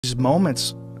These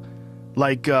moments,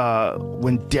 like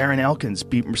when Darren Elkins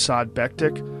beat Mirsad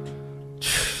Bektik,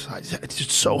 it's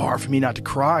just so hard for me not to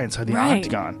cry inside the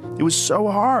octagon. It was so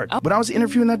hard. When I was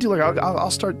interviewing that dude, like I'll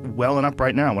start welling up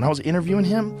right now. When I was interviewing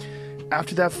him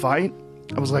after that fight,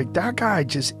 I was like, that guy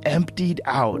just emptied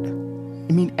out. I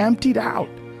mean, emptied out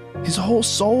his whole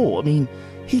soul. I mean,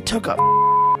 he took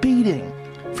a beating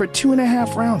for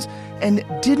 2.5 rounds and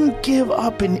didn't give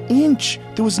up an inch.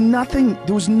 There was nothing,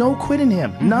 there was no quit in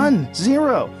him. None,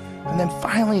 zero. And then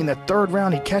finally in the 3rd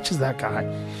round, he catches that guy.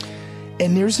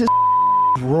 And there's this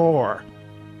roar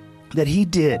that he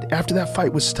did after that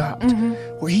fight was stopped,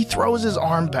 where he throws his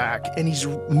arm back and he's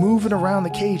moving around the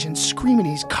cage and screaming.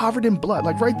 He's covered in blood,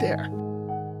 like right there.